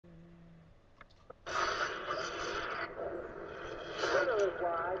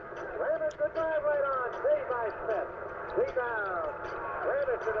the drive right on. Saved by Smith. Rebound.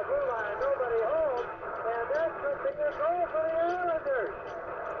 Ravis to the blue line. Nobody home. And that could be a goal for the Islanders.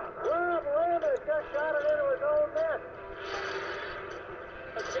 Rob Ravis just shot it into his own net.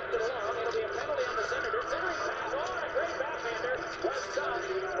 Chipped it along. It'll be a penalty on the Senators. Centering pass. Oh, and a great backhander was stopped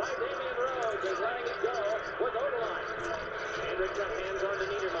by Damian Rhodes as letting it go was Oberline. Hendricks got hands on to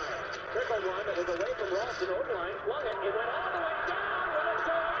Niedermeyer. Trickle one that was away from Ralston. Oberline flung it. It went all the way down. Will it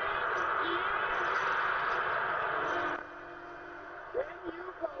go in? Yeah! Can you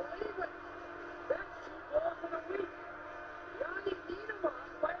believe it? That's 2 goals in a week. Yanni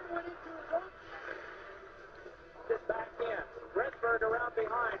Niedermeyer went into his own. Back in. Redberg around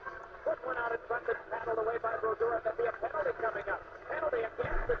behind. Put one out in front that's paddled away by Brodeur. There'll be a penalty coming up. Penalty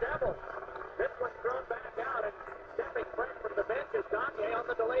against the Devils. This one's thrown back out, and stepping fresh from the bench is Gagne on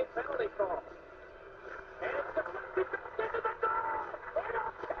the delayed penalty call. And it's deflected back into the goal!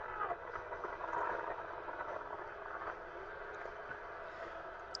 It'll count!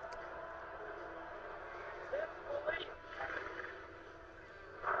 This police.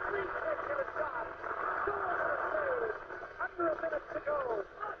 Ridiculous shot. Under a minute to go.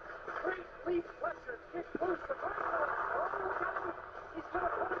 Great lead Fletcher. Gets close to the oh, look out. He's going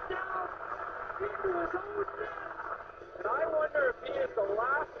to put it down into his own net. And I wonder if he is the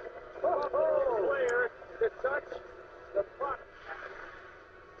last player to touch the puck.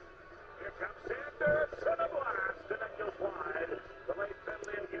 Here comes Sanders to the blast, and it goes wide. The late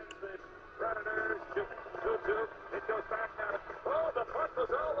penalty against the Predators. 2-2. It goes back now. Oh, the puck was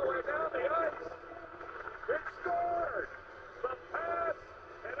all the way down the ice. It scored! The pass,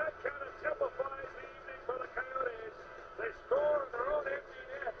 and that kind of typifies the evening for the Coyotes. They score in their own empty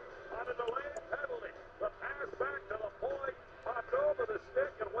net on a delayed penalty. The pass back to the point, popped over the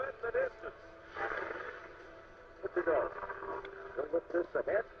stick and went the distance. What's it go? He'll lift this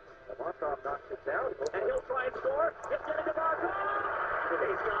ahead. Markov knocks it down. And he'll try and score. Just getting to Markov.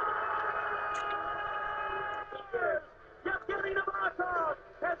 He's gone. Yevgeny Nabokov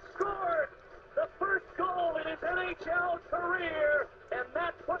has scored the first goal in his NHL career, and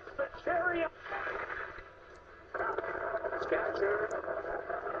that puts the cherry on. Scatcher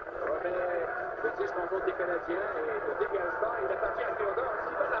remet le disque en compte des Canadiens et le dégagement, il appartient à Théodore.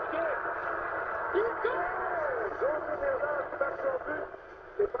 S'il va marquer, il goal! José Théodore qui marque son but.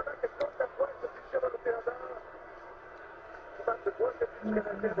 Et pendant que toute la pointe se fiche sur le Théodore, il marque le point de but du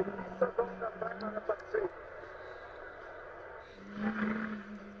Canadien avec 10 secondes à faire dans la partie.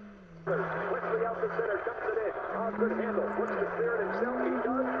 Quickly out the center, dumps it in. Oh, good handle. Looks to clear it himself. He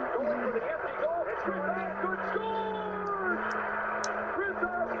does. Going for the empty goal. It's Oscar scores! Chris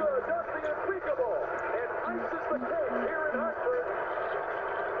Oscar does the unthinkable and ices the cake here in Hartford.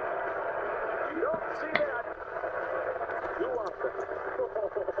 You don't see that too often.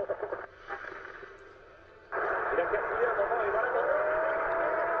 Il a calculé un moment et voilà.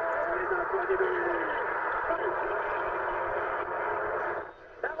 Les applaudissements!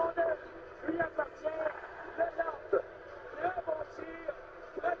 La rondelle lui appartient. Le lance. Très bon tir.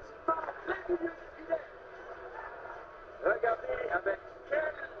 Pratiquement plein milieu du filet. Regardez avec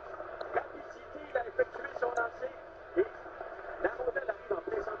quelle rapidité il a effectué son lancer. Et la rondelle arrive en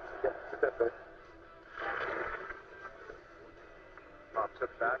plein centre du filet. Tout à fait. Pops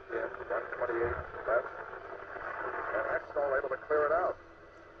it back in, 1:28 left. And Hextall able to clear it out.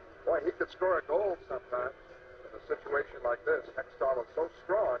 Boy, he could score a goal sometimes in a situation like this. Hextall is so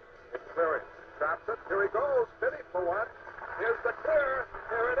strong in clearing. Traps it. Here he goes. Fitting for one. Here's the clear.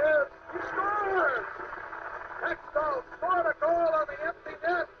 Here it is. He scores! Hextall scored a goal on the empty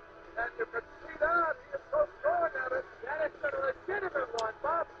net. And you can see that. He is so strong at it. That is a legitimate one,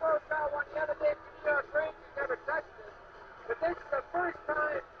 Bob.